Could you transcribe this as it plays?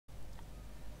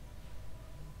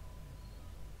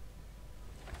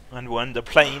And we're on the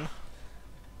plane.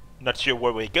 Not sure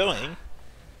where we're going.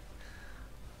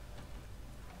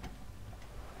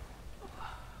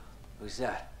 Who's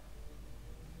that?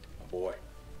 My boy.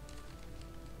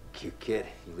 Cute kid.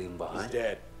 You leave him behind? He's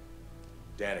dead.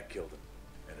 Danik killed him.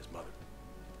 And his mother.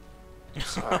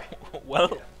 Sorry. Well...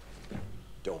 Yeah.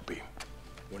 Don't be.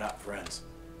 We're not friends.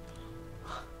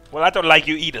 Well, I don't like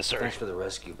you either, sir. Thanks for the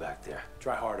rescue back there.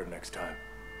 Try harder next time.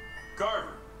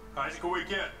 Carver, high school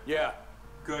weekend. Yeah.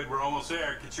 Good, we're almost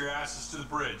there. Get your asses to the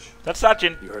bridge. That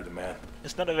sergeant You heard the man.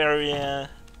 is not a very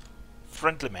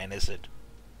friendly man, is it?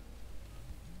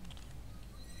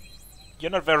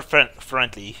 You're not very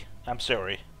friendly. I'm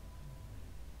sorry.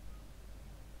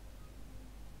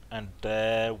 And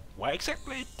why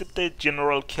exactly did the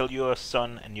general kill your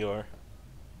son and your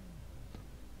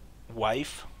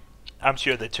wife? I'm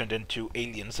sure they turned into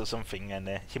aliens or something,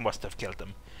 and he must have killed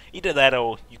them. Either that,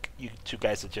 or you two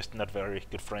guys are just not very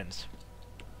good friends.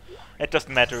 It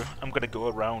doesn't matter. I'm gonna go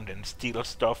around and steal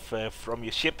stuff from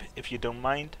your ship, if you don't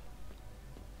mind.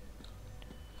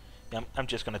 I'm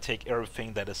just gonna take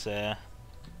everything that is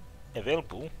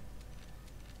available.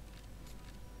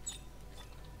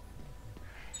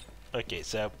 Okay,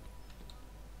 so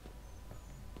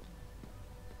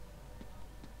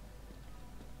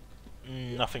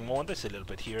nothing more. There's a little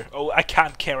bit here. Oh, I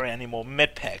can't carry any more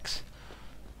med packs.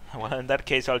 Well, in that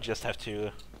case, I'll just have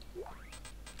to.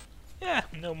 Yeah,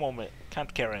 no more.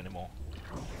 Can't carry anymore.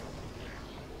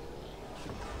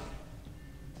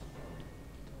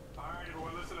 Alright,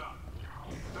 everyone, listen up.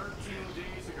 13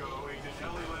 days ago, Agent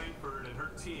Ellie Langford and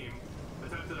her team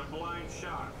attempted a blind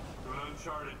shot to an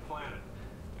uncharted planet.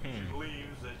 She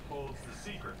believes it holds the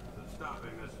secret to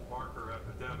stopping this marker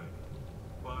epidemic.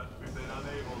 But we've been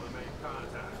unable to make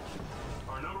contact.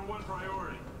 Our #1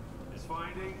 priority is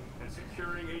finding and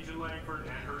securing Agent Langford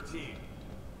and her team.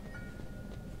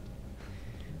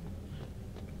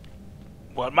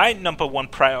 Well, my #1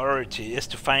 priority is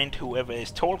to find whoever is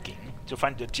talking, to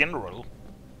find the general.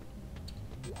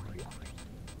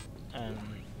 And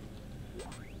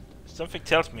something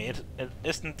tells me it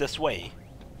isn't this way.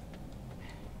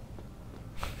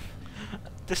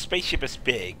 This spaceship is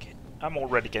big. I'm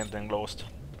already getting lost.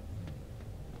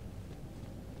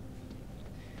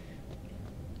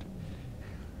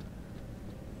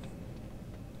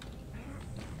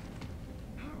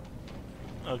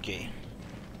 Okay.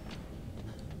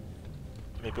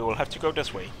 Maybe we'll have to go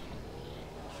this way.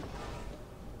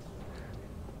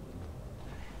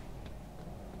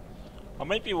 Or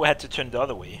maybe we had to turn the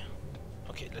other way.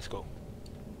 Okay, let's go.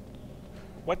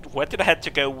 Where did I have to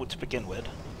go to begin with?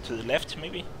 To the left,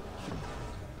 maybe?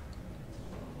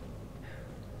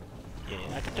 Yeah,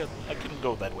 I couldn't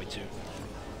go that way too.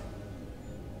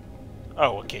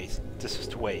 Oh, okay, this is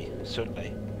the way,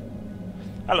 certainly.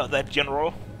 Hello there,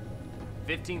 General.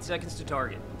 15 seconds to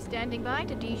target. Standing by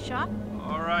to D-shot.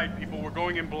 All right, people, we're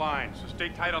going in blind, so stay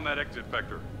tight on that exit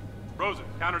vector. Rosen,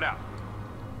 count it out.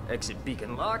 Exit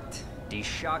beacon locked.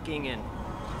 De-shocking in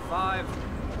 5,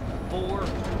 4,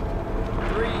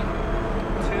 3,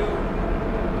 2,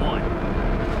 1.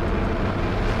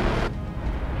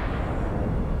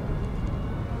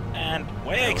 And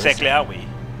where exactly are we?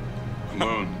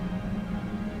 Moon.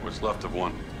 What's left of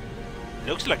one?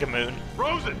 Looks like a moon.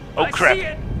 Rosen! Oh crap! See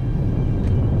it.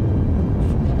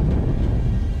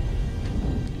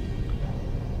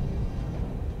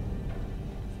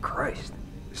 Christ,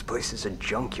 this place is a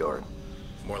junkyard.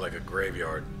 More like a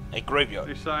graveyard. A graveyard.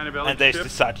 Any sign of Ellie's And there's ship? the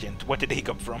sergeant. Where did he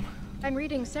come from? I'm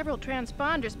reading several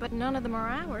transponders, but none of them are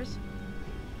ours.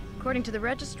 According to the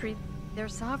registry, they're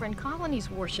sovereign colonies'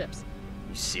 warships.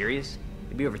 You serious?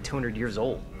 They'd be over 200 years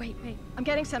old. Wait, I'm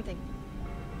getting something.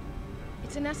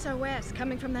 It's an SOS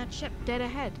coming from that ship dead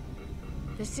ahead.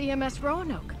 The CMS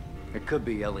Roanoke. It could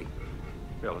be Ellie.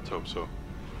 Yeah, let's hope so. All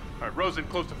right, Rosen,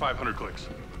 close to 500 clicks.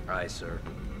 Aye, sir.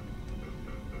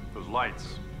 Those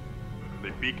lights, are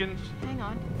they beacons? Hang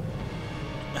on.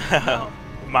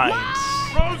 Mines.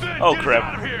 Rosen, Oh, get us crap.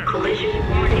 out of here! Collision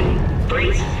warning.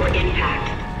 Brace for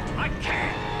impact. I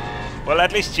can't! Well,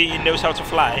 at least he knows how to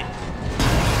fly.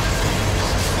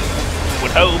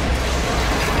 Would hope.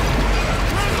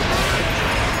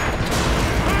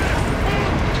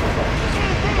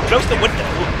 Close the window.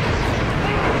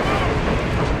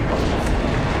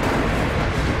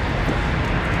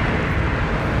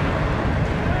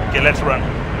 Okay, let's run.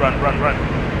 Run.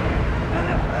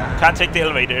 Can't take the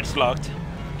elevator, it's locked.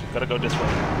 Gotta go this way.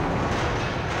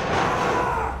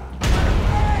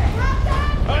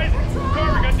 Hey,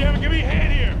 Carver, goddammit, give me a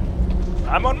hand here!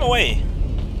 I'm on my way.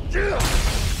 Here!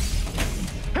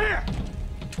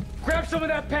 Grab some of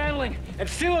that paneling and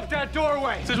seal up that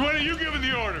doorway. Since when are you giving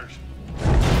the orders?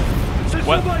 Since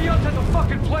What? Somebody else has a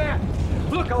fucking plan!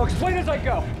 Look, I'll explain as I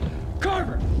go.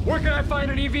 Carver, where can I find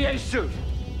an EVA suit?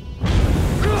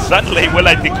 Suddenly we're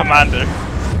like the commander.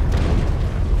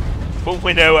 But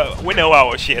we know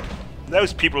our shit.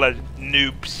 Those people are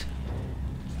noobs.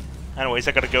 Anyways,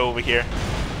 I gotta go over here.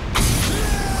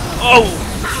 Oh!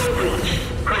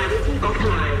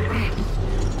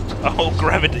 Oh,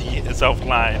 gravity is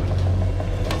offline.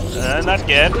 Not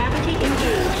good.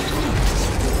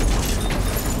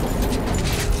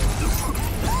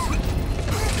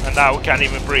 And now we can't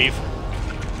even breathe.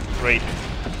 Great.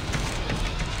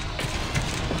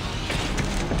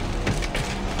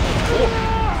 Oh.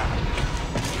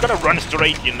 You gotta run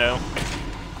straight, you know.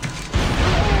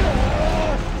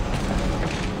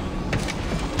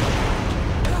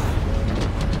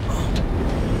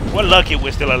 We're lucky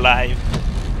we're still alive.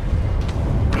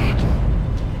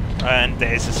 And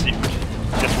there's a suit.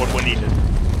 Just what we needed.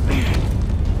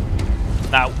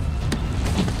 Now,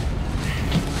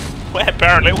 well,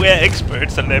 apparently we're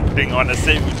experts on putting on a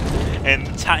suit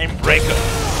and time breaker.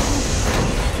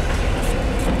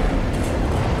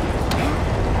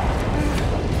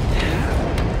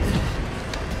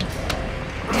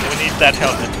 We need that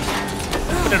helmet.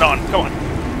 Put it on, come on.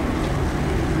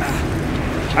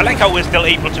 I like how we're still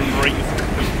able to breathe.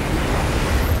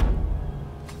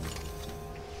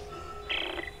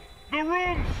 The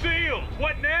room's sealed.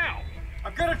 What now?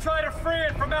 I'm gonna try to free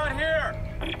it from out here!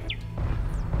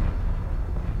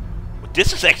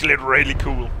 This is actually really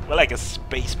cool. We're like a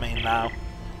spaceman now.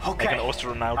 Okay, like an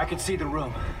astronaut. I can see the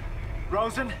room.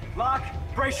 Rosen, Locke,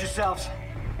 brace yourselves.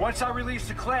 Once I release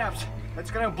the clamps,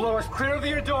 that's gonna blow us clear of the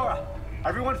Eudora.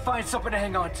 Everyone find something to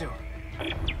hang on to.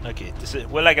 Okay,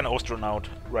 we're like an astronaut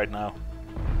right now.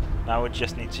 Now we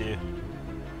just need to...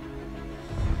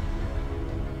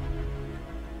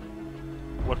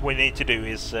 What we need to do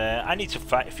is... I need to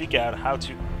figure out how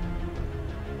to...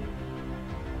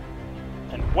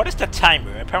 And what is the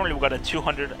timer? Apparently we got a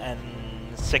 200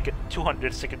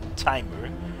 second timer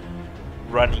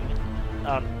running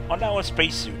on our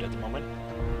spacesuit at the moment.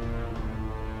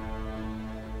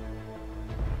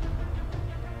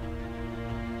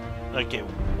 Okay,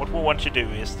 what we want to do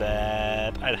is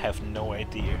that I have no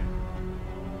idea.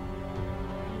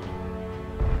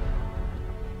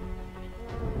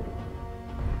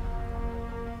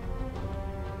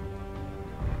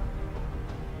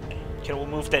 Can we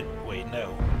move that way?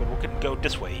 No, but we can go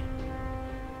this way.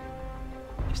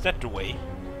 Is that the way?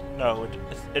 No,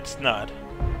 it's not.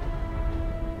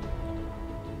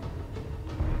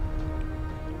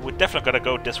 We're definitely gonna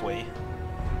go this way.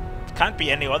 It can't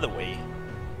be any other way.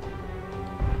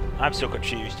 I'm so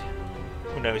confused.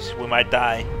 Who knows? We might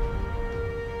die.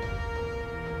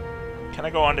 Can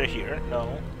I go under here?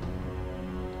 No.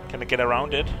 Can I get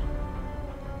around it?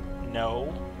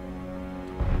 No.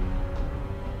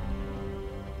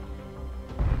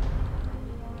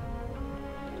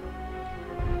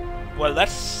 Well,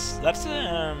 that's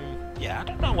yeah. I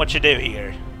don't know what to do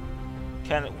here.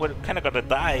 We're kind of gonna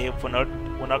die if we're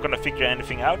not gonna figure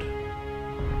anything out.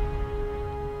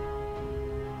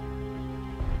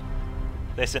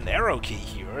 There's an arrow key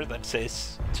here that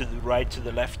says to the right, to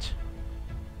the left.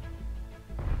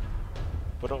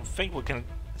 But I don't think we can...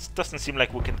 It doesn't seem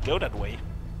like we can go that way.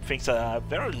 Things are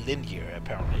very linear,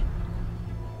 apparently.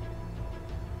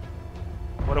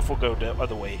 What if we go the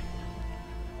other way?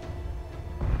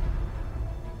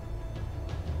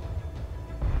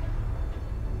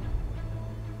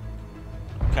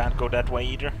 Can't go that way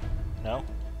either? No?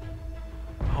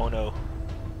 Oh no.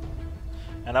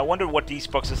 And I wonder what these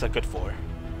boxes are good for.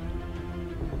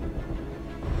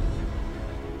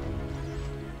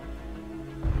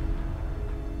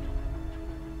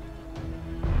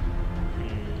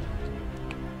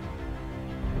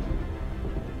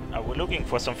 Are we looking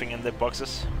for something in the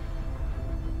boxes?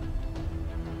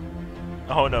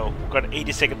 Oh no, we've got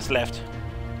 80 seconds left.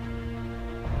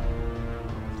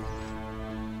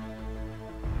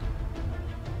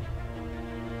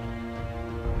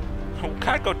 We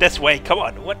can't go this way, come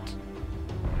on, what?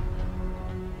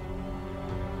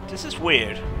 This is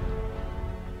weird.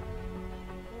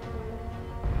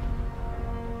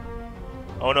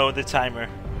 Oh no, the timer.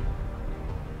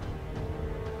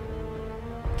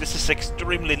 This is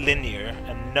extremely linear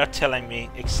and not telling me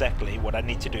exactly what I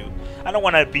need to do. I don't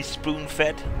want to be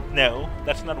spoon-fed. No,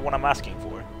 that's not what I'm asking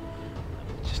for.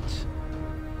 Just...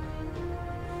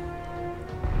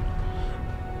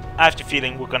 I have the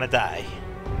feeling we're gonna die.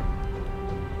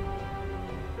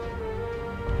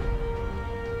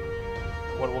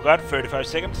 What we got? 35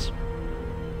 seconds.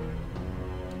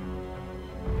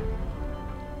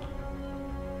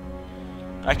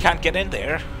 I can't get in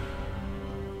there.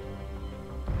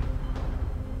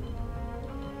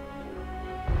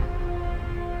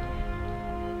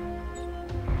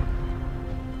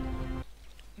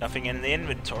 nothing in the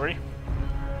inventory.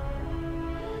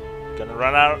 Gonna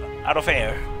run out of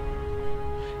air.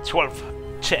 12,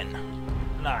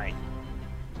 10, 9,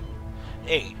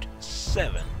 8,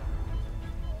 7,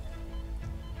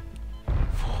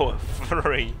 4,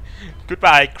 3.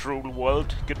 Goodbye, cruel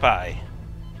world. Goodbye.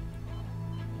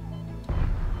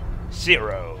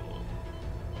 0.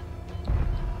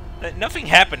 Nothing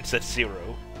happens at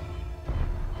 0.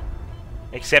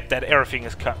 Except that everything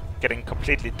is getting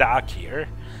completely dark here.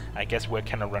 I guess we're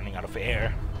kind of running out of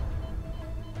air.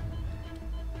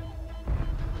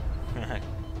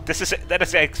 That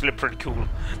is actually pretty cool.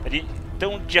 That you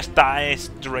don't just die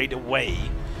straight away,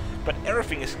 but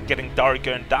everything is getting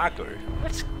darker and darker.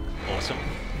 That's awesome.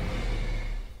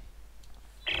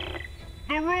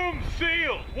 The room's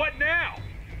sealed. What now?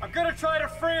 I'm gonna try to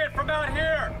free it from out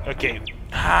here. Okay.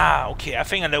 Okay. I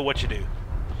think I know what to do.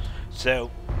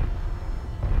 So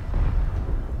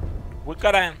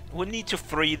we need to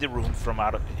free the room from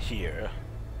out of here,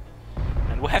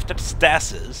 and we have that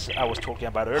stasis I was talking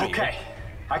about earlier. Okay,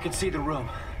 I can see the room.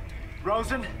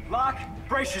 Rosen, Locke,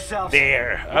 brace yourselves.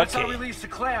 There. Once I Okay. release the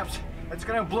clamps, it's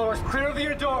gonna blow us clear of the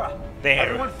Eudora. There.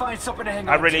 Everyone find something to hang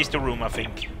I on released to. the room, I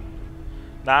think.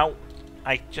 Now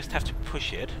I just have to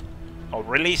push it. Or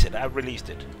release it. I released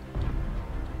it.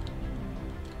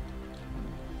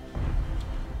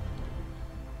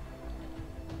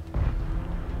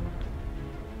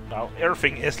 Now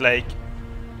everything is like...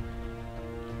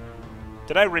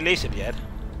 Did I release it yet?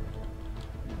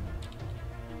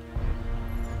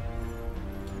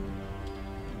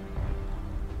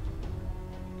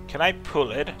 Can I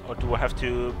pull it, or do I have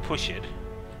to push it?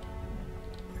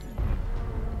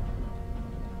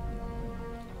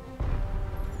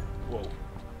 Whoa.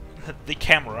 The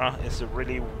camera is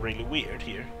really weird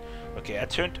here. Okay, I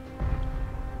turned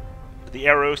the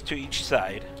arrows to each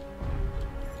side.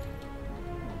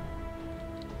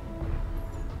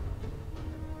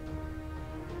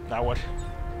 Now what?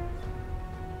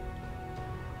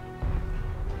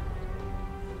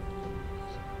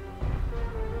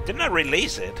 Didn't I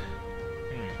release it?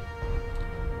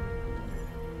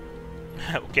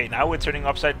 Okay, now we're turning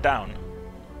upside down.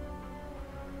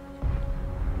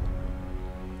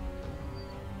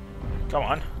 Come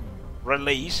on.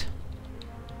 Release.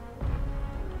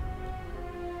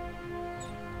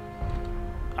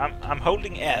 I'm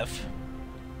holding F.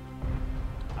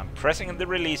 I'm pressing the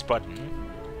release button.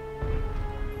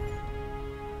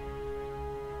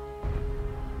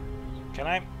 Can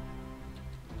I?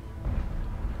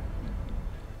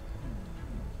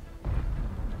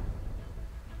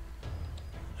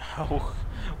 Oh,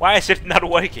 why is it not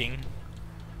working?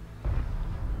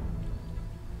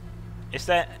 Is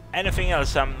there anything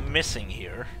else I'm missing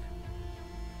here?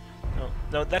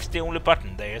 No, that's the only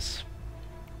button there is.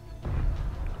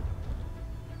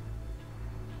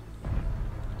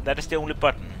 That is the only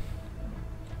button.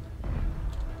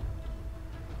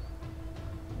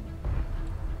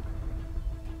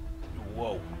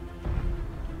 Whoa.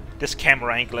 This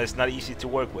camera angle is not easy to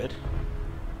work with.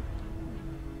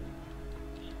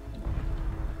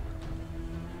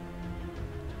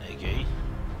 Okay.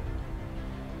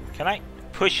 Can I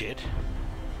push it?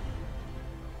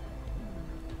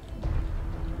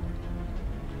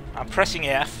 I'm pressing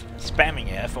F,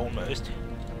 spamming F almost.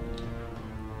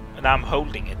 And I'm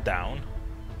holding it down.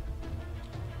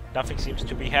 Nothing seems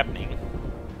to be happening.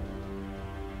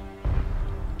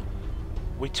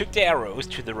 We took the arrows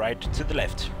to the right, to the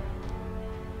left.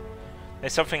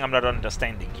 There's something I'm not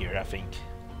understanding here, I think.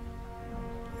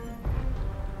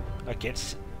 Okay,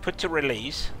 it's put to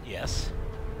release, yes.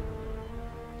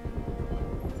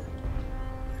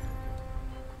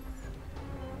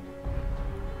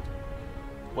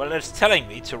 Well, it's telling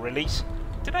me to release.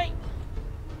 Did I?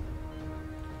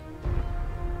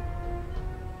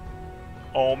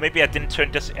 Or maybe I didn't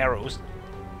turn these arrows.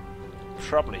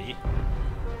 Probably.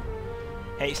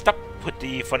 Hey, stop with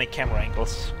the funny camera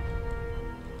angles.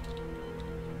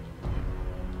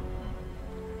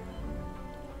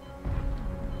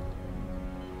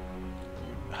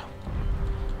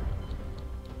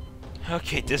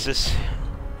 Okay, this is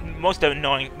most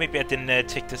annoying. Maybe I didn't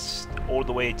take this all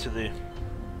the way to the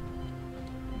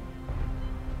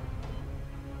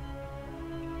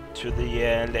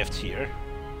left here.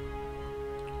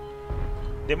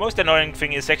 The most annoying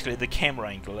thing is actually the camera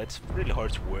angle. It's really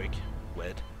hard to work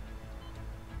with.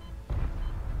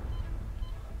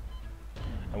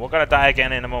 And we're gonna die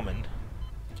again in a moment.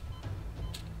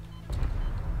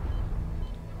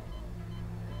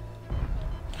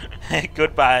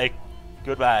 Goodbye.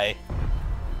 Goodbye.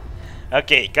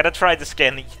 Okay, gotta try this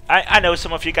again. I know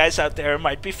some of you guys out there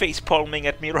might be face palming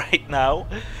at me right now.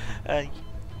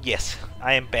 Yes,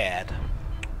 I am bad.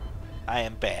 I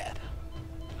am bad.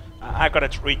 I gotta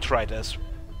retry this.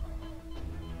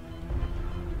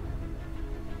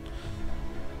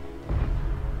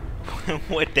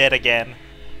 We're dead again.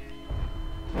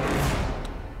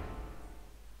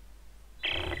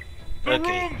 The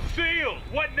Okay. room's sealed.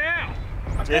 What now?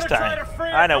 This time,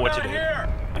 I know what to do.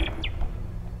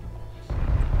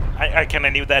 I kinda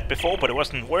knew that before, but it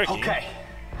wasn't working. Okay,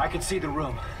 I can see the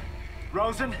room.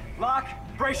 Rosen, Locke,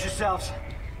 brace yourselves.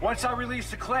 Once I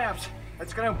release the clamps,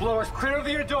 it's gonna blow us clear of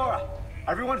the Eudora.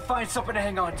 Everyone find something to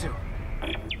hang on to.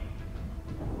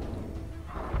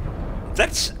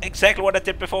 That's exactly what I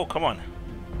did before, come on.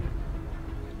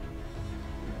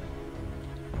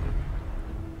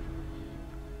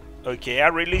 Okay, I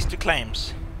released the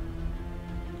claims.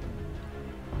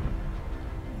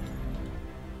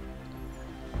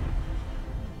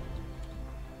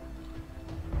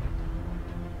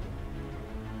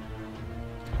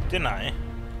 Didn't I?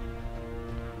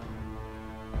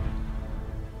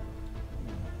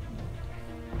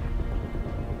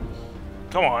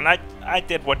 Come on, I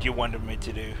did what you wanted me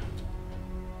to do.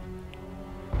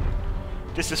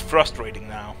 This is frustrating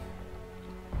now.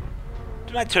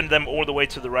 Did I turn them all the way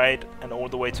to the right and all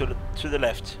the way to the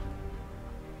left?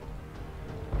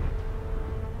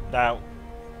 Now,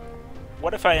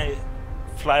 what if I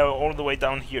fly all the way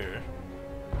down here?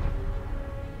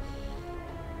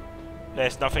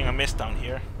 There's nothing I missed down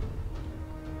here.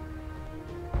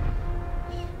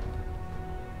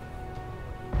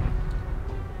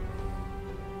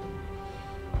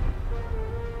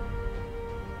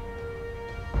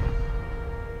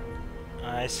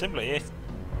 I simply...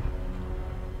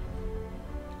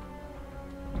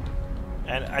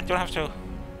 And I don't have to...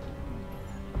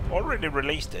 Already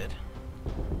released it.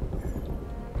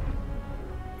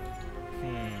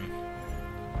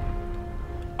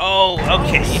 Oh,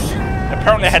 okay.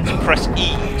 Apparently I had to press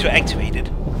E to activate it.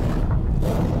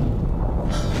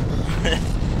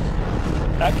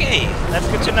 Okay, that's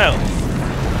good to know.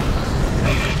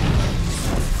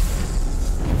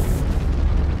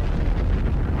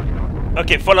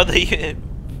 Okay, follow the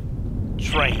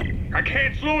train. I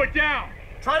can't slow it down.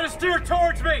 Try to steer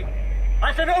towards me!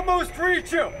 I can almost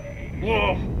reach you!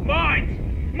 Whoa,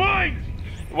 mines! Mines!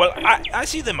 Well, I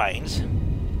see the mines.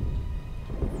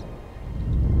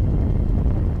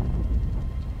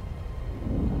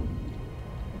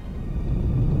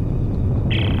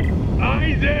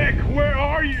 Isaac, where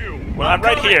are you? Well, I'm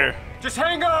right here. Just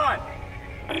hang on!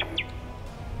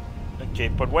 Okay,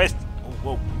 but where's... Oh,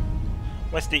 whoa.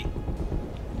 Where's the...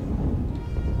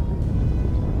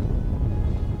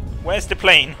 Where's the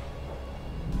plane?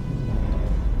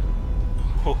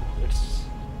 Oh, it's...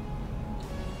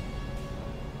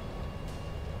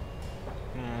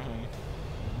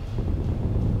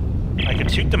 I can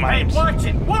shoot the Hey, mines. watch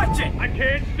it! Watch it! I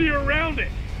can't steer around it.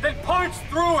 Then punch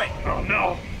through it! Oh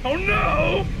no! Oh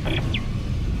no!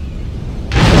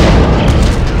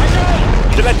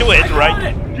 Did I do it, I right? got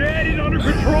it! Get it under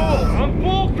control! I'm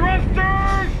full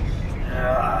thrusters!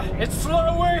 It's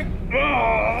slowing!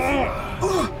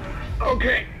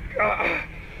 Okay.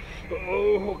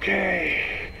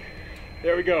 Okay.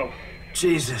 There we go.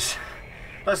 Jesus.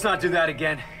 Let's not do that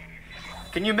again.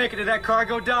 Can you make it to that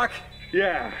cargo dock?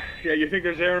 Yeah. Yeah, you think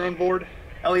there's air on board?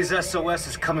 Ellie's SOS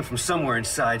is coming from somewhere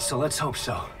inside, so let's hope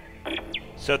so.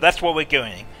 So that's what we're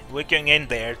going. We're going in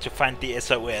there to find the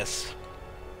SOS.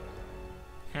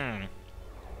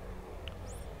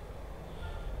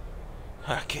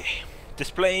 Okay.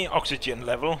 Display oxygen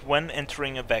level when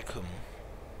entering a vacuum.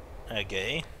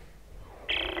 Okay.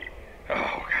 Oh,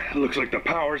 God, it looks like the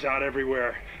power's out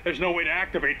everywhere. There's no way to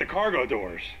activate the cargo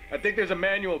doors. I think there's a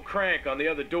manual crank on the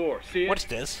other door. See it? What's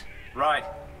this? Right.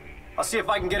 I'll see if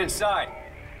I can get inside.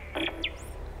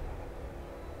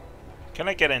 Can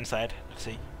I get inside? Let's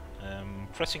see.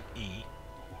 Pressing E.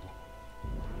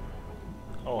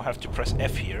 Oh, I have to press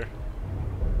F here.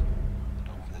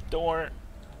 Open the door.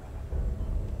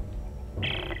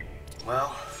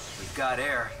 Well, we've got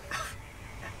air.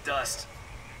 And dust.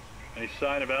 Any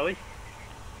sign of Ellie?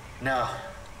 No.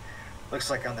 Looks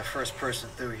like I'm the first person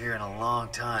through here in a long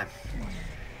time.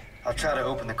 I'll try to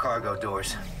open the cargo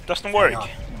doors. Doesn't work. Hang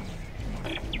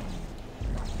on.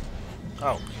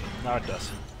 Oh, now it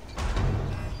does.